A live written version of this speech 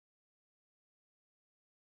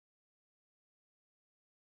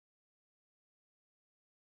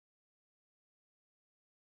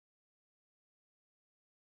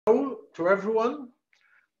to everyone.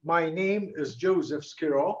 My name is Joseph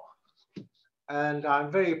Schirò, and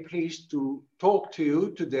I'm very pleased to talk to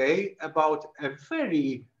you today about a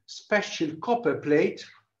very special copper plate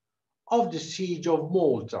of the Siege of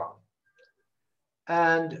Malta.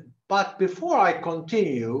 But before I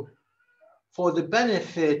continue, for the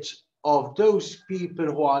benefit of those people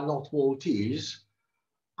who are not Maltese,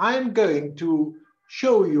 I'm going to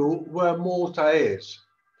show you where Malta is.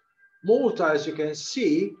 Malta, as you can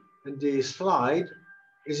see in the slide,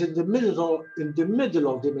 is in the middle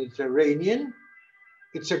of the Mediterranean.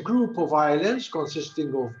 It's a group of islands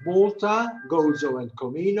consisting of Malta, Gozo, and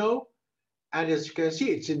Comino. And as you can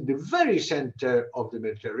see, it's in the very center of the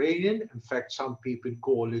Mediterranean. In fact, some people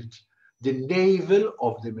call it the navel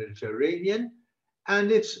of the Mediterranean.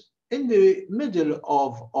 And it's in the middle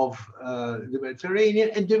of the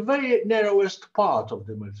Mediterranean and the very narrowest part of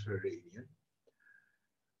the Mediterranean.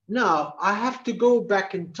 Now, I have to go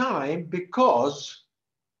back in time because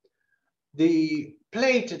the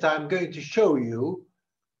plate that I'm going to show you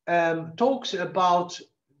talks about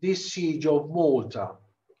the Siege of Malta.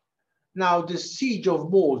 Now, the Siege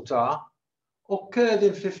of Malta occurred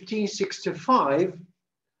in 1565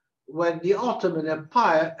 when the Ottoman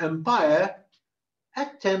Empire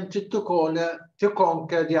attempted to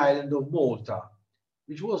conquer the island of Malta,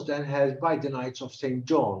 which was then held by the Knights of St.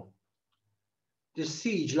 John. The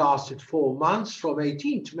siege lasted 4 months, from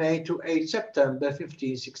 18th May to 8 September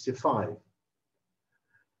 1565.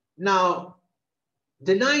 Now,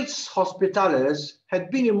 the Knights Hospitallers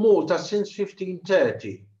had been in Malta since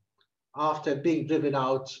 1530, after being driven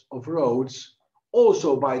out of Rhodes,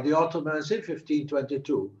 also by the Ottomans in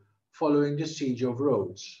 1522, following the siege of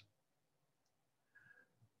Rhodes.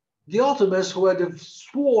 The Ottomans, who were the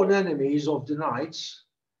sworn enemies of the Knights,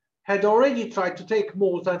 had already tried to take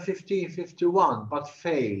Malta in 1551, but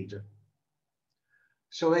failed.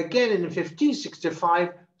 So again in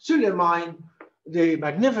 1565, Suleiman the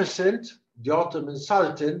Magnificent, the Ottoman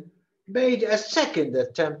Sultan, made a second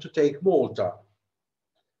attempt to take Malta.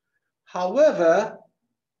 However,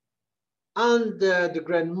 under the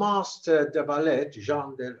Grand Master de Valette,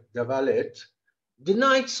 Jean de Valette, the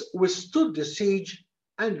Knights withstood the siege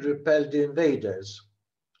and repelled the invaders.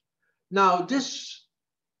 Now, this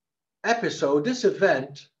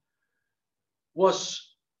event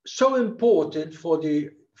was so important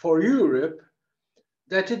for Europe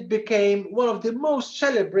that it became one of the most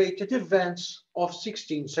celebrated events of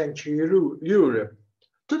 16th century Europe,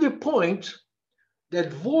 to the point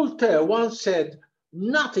that Voltaire once said,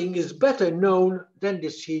 "Nothing is better known than the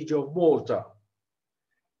Siege of Malta."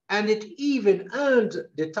 And it even earned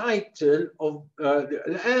the title of,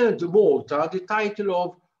 Malta the title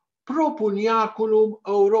of Propugnaculum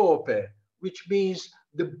Europae, which means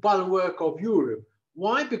the bulwark of Europe.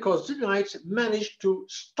 Why? Because the Knights managed to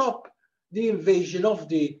stop the invasion of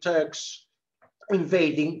the Turks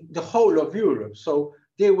invading the whole of Europe. So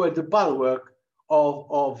they were the bulwark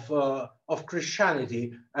of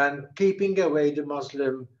Christianity and keeping away the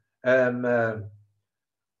Muslim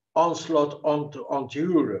onslaught onto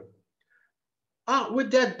Europe.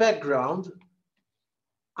 With that background,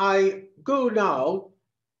 I go now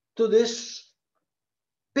to this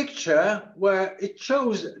picture where it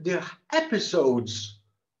shows the episodes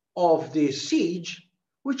of the siege,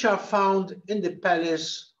 which are found in the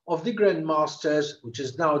palace of the Grand Masters, which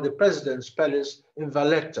is now the President's Palace in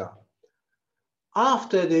Valletta.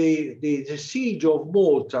 After the siege of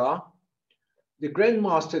Malta, the Grand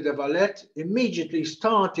Master de Valette immediately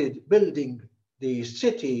started building the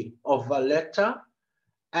city of Valletta,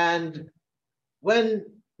 and when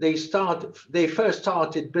they first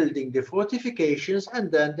started building the fortifications,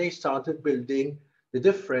 and then they started building the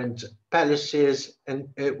different palaces,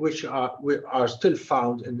 and which are still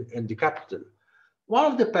found in the capital. One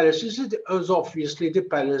of the palaces is obviously the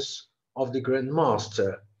palace of the Grand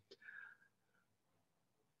Master.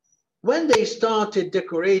 When they started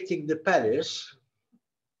decorating the palace,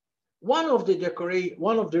 one of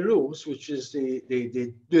the rooms, which is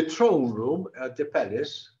the throne room at the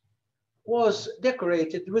palace, was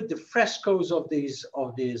decorated with the frescoes of the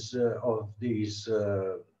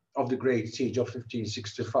Great Siege of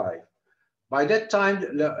 1565. By that time,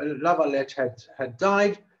 La Valette had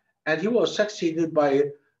died, and he was succeeded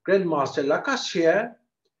by Grand Master Lacassière.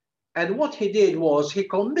 And what he did was he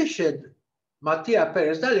commissioned Mattia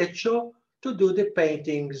Perez d'Aleccio to do the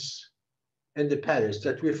paintings in the palace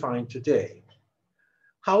that we find today.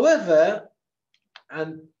 However,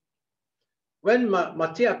 and when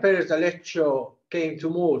Mattia Perez d'Aleccio came to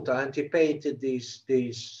Malta and he painted these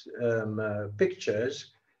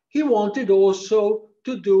pictures, he wanted also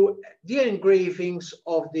to do the engravings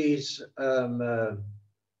of these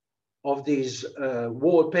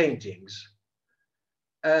wall paintings.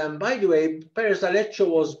 By the way, Perez d'Aleccio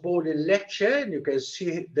was born in Lecce, and you can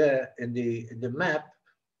see there in the map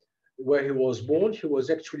where he was born. He was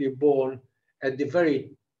actually born at the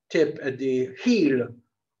very tip, at the heel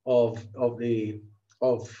of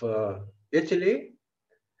Italy,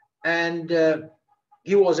 and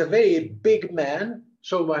he was a very big man,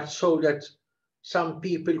 so much so that some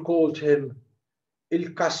people called him Il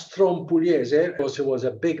Castron Pugliese, because he was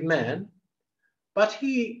a big man. But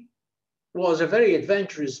he was a very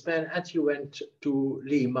adventurous man, and he went to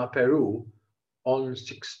Lima, Peru on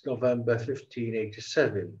 6 November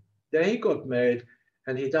 1587. There he got married,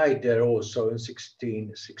 and he died there also in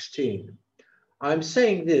 1616. I'm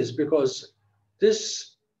saying this because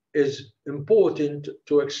this is important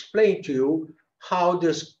to explain to you how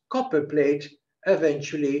this copper plate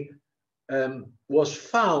eventually was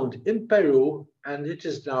found in Peru, and it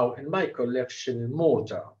is now in my collection in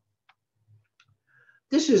Malta.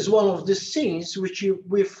 This is one of the scenes which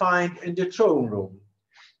we find in the throne room,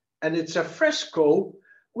 and it's a fresco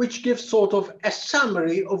which gives sort of a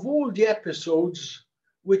summary of all the episodes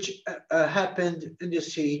which happened in the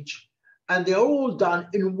siege, and they're all done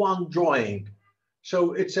in one drawing.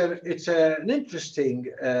 So it's an interesting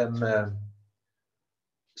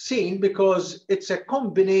scene, because it's a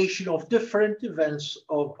combination of different events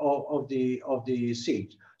of the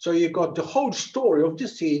siege. So you got the whole story of the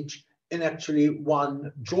siege in actually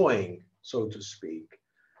one drawing, so to speak.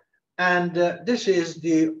 And this is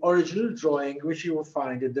the original drawing which you will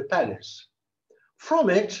find in the palace. From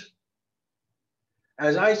it,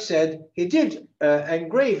 as I said, he did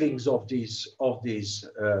engravings of these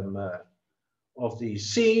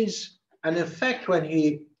scenes, and in fact, when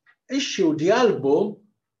he issued the album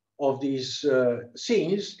of these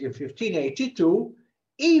scenes in 1582,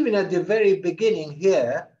 even at the very beginning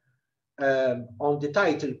here, on the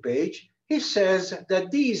title page, he says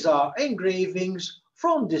that these are engravings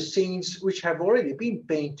from the scenes which have already been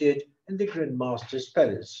painted in the Grand Master's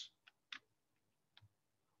palace.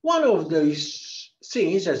 One of these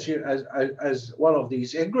scenes, as one of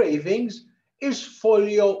these engravings, is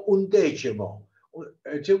Folio Undecimo,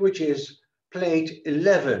 which is plate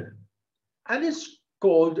 11, and it's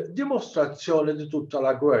called Dimostrazione di tutta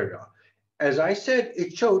la guerra. As I said,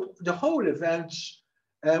 it showed the whole events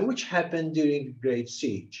which happened during the Great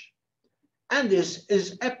Siege. And this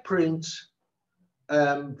is a print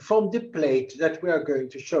from the plate that we are going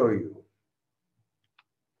to show you.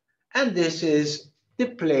 And this is the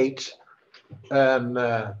plate,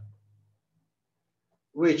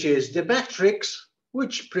 which is the matrix,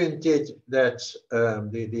 which printed that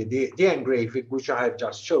the engraving which I have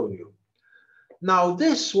just shown you. Now,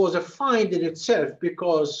 this was a find in itself,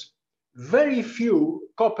 because very few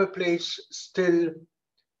copper plates still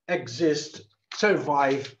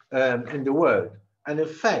survive in the world, and in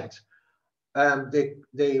fact,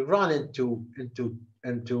 they run into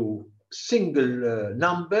single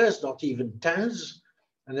numbers, not even tens.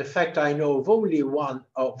 And in fact, I know of only one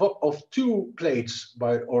of two plates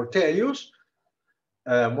by Ortelius,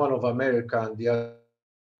 one of America and the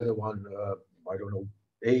other one, I don't know,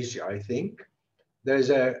 Asia, I think.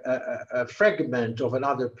 There's a fragment of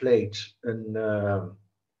another plate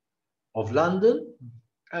of London,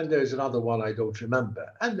 and there's another one I don't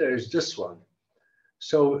remember, and there is this one.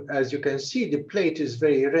 So as you can see, the plate is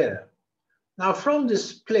very rare. Now, from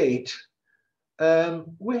this plate,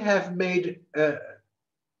 we have made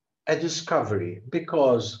a discovery,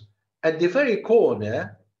 because at the very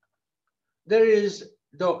corner, there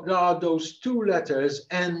are those two letters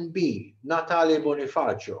NB, Natale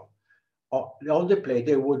Bonifacio. On the plate,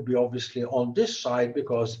 they would be obviously on this side,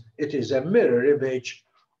 because it is a mirror image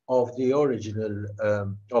of the original,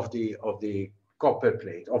 of the copper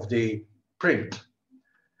plate, of the print.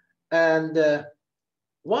 And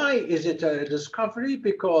why is it a discovery?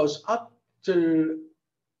 Because up till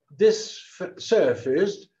this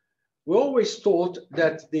surfaced, we always thought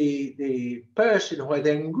that the person who had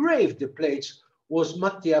engraved the plates was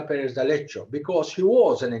Mattia Perez d'Aleccio, because he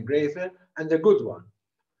was an engraver and a good one.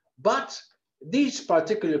 But these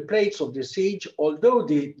particular plates of the siege, although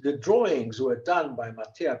the drawings were done by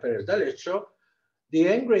Mattia Perez d'Aleccio, the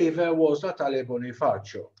engraver was Natale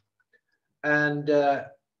Bonifacio. And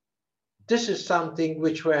this is something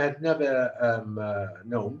which we had never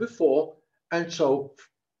known before. And so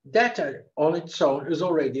that on its own is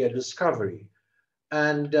already a discovery.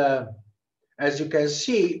 And as you can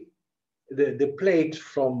see, the plate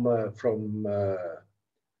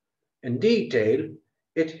in detail,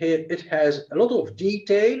 it has a lot of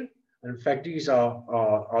detail. In fact, these are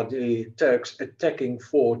the Turks attacking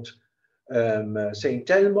Fort St.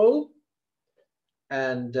 Elmo.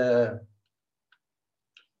 And there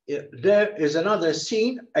is another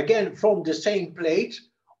scene, again from the same plate,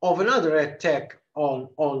 of another attack on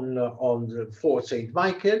the Fort St.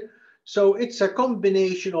 Michael. So it's a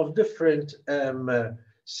combination of different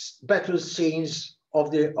battle scenes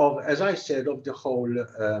of as I said, of the whole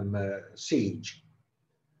siege.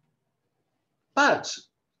 But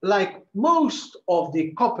like most of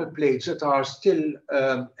the copper plates that are still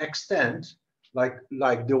extant, like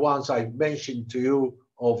the ones I mentioned to you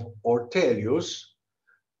of Ortelius,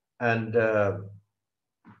 and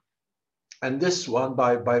this one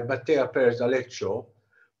by Matteo Perez d'Aleccio,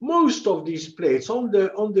 most of these plates on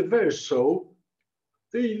the verso,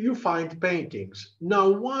 you find paintings. Now,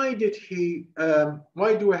 why did he?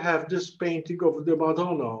 Why do I have this painting of the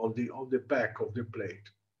Madonna on the back of the plate?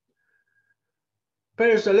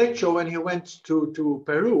 Perez d'Aleccio, when he went to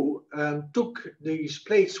Peru, took these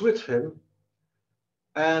plates with him,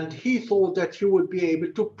 and he thought that he would be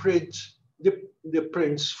able to print the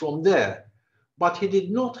prints from there. But he did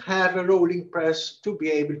not have a rolling press to be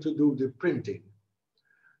able to do the printing.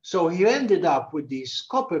 So he ended up with these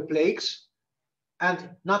copper plates,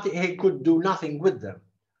 and he could do nothing with them.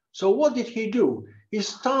 So what did he do? He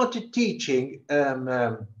started teaching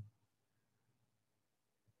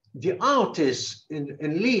the artists in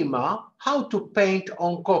Lima how to paint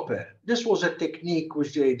on copper. This was a technique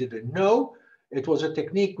which they didn't know. It was a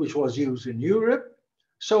technique which was used in Europe.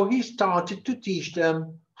 So he started to teach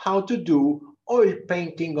them how to do oil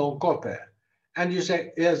painting on copper. And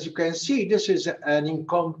as you can see, this is an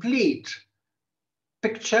incomplete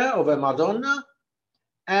picture of a Madonna.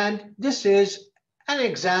 And this is an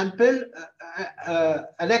example,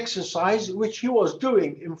 an exercise which he was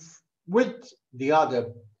doing with the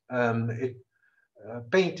other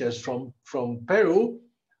painters from Peru,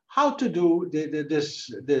 how to do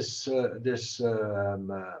this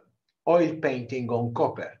oil painting on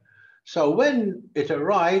copper. So when it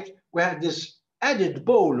arrived, we had this added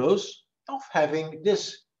bonus of having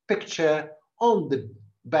this picture on the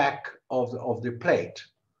back of the plate.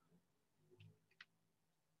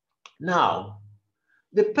 Now,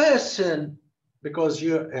 the person, because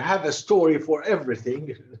you have a story for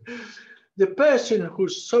everything, the person who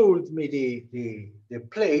sold me the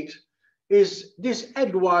plate is this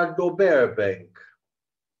Eduardo Berbank,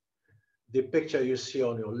 the picture you see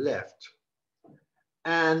on your left.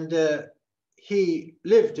 And he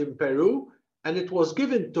lived in Peru, and it was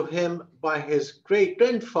given to him by his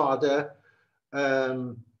great-grandfather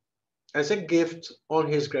as a gift on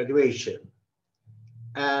his graduation.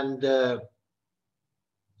 And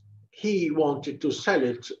he wanted to sell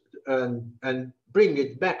it and bring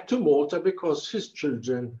it back to Malta because his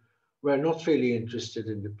children were not really interested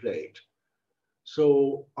in the plate.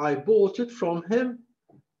 So I bought it from him,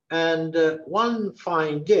 and one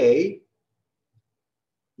fine day,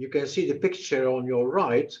 you can see the picture on your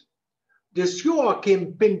right, this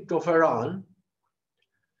Joachim Pinto Ferran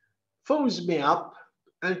phones me up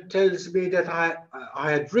and tells me that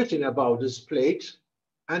I had written about this plate,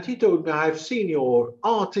 and he told me, I've seen your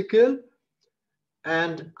article,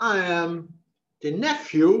 and I am the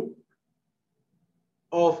nephew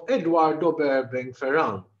of Eduardo Berbank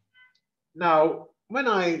Ferran. Now, when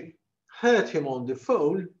I heard him on the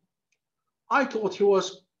phone, I thought he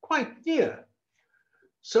was quite near.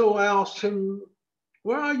 So I asked him,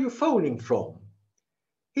 where are you phoning from?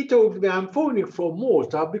 He told me, I'm phoning from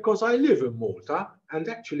Malta because I live in Malta, and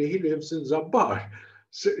actually he lives in Zabar.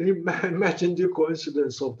 So imagine the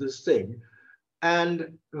coincidence of this thing.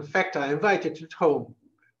 And in fact, I invited him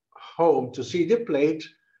home to see the plate,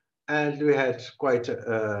 and we had quite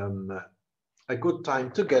a good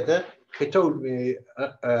time together. He told me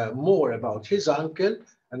more about his uncle,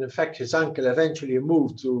 and in fact, his uncle eventually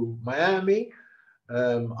moved to Miami.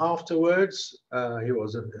 Afterwards, he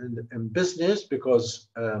was in business because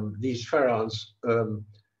these Ferrans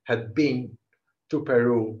had been to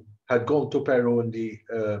Peru, had gone to Peru in the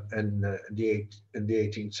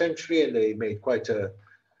 18th century, and they made quite a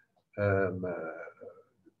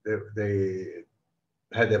they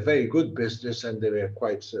had a very good business, and they were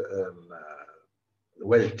quite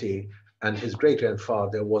wealthy. And his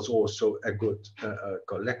great-grandfather was also a good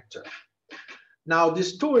collector. Now, the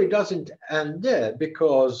story doesn't end there,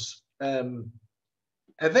 because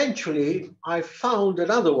eventually I found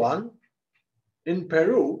another one in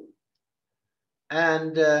Peru,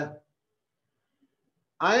 and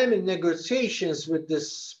I am in negotiations with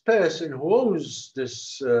this person who owns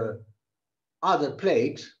this other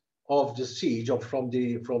plate of the siege, from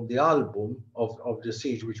the album of the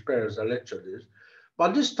siege, which Perez d'Aleccio did.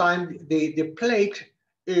 But this time the plate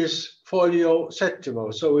is folio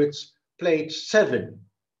settimo, so it's plate 7.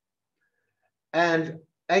 And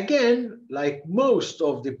again, like most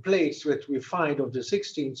of the plates that we find of the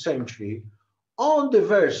 16th century, on the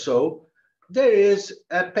verso, there is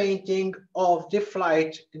a painting of the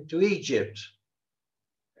flight into Egypt,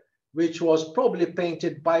 which was probably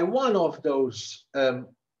painted by one of those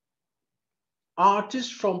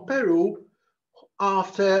artists from Peru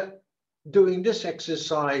after doing this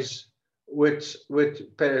exercise with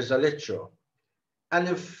Perez Alecho. And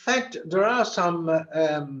in fact, there are some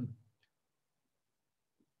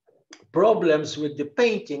problems with the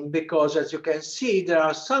painting, because as you can see,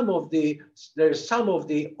 there's some of the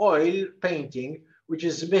oil painting which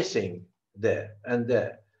is missing there and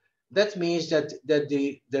there. That means that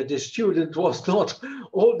the student was not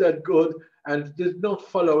all that good and did not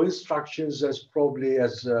follow instructions as probably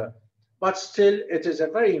as, but still it is a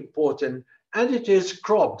very important, and it is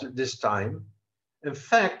cropped this time. In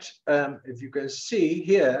fact, if you can see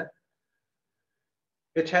here,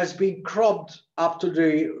 it has been cropped up to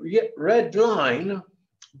the red line,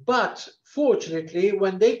 but fortunately,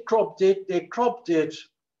 when they cropped it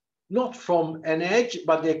not from an edge,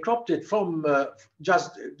 but they cropped it from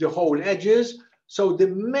just the whole edges. So the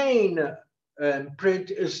main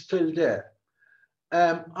print is still there.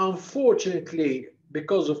 Unfortunately,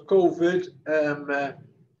 because of COVID,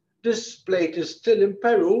 this plate is still in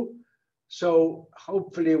Peru. So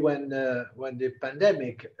hopefully when the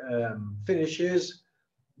pandemic finishes,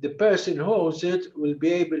 the person who owns it will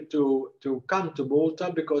be able to come to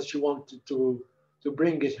Malta, because she wanted to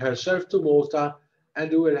bring it herself to Malta, and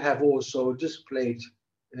we will have also this plate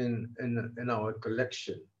in our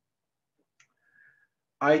collection.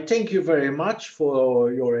 I thank you very much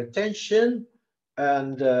for your attention,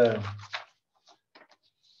 and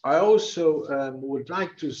I also would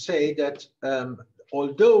like to say that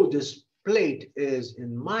although this plate is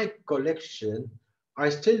in my collection, I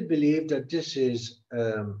still believe that this is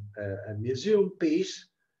a museum piece,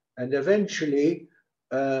 and eventually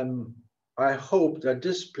I hope that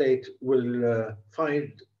this plate will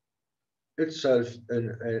find itself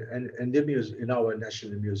in our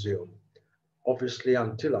National Museum. Obviously,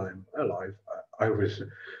 until I'm alive, I will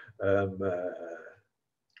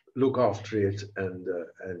look after it and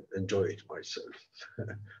enjoy it myself.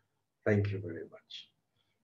 Thank you very much.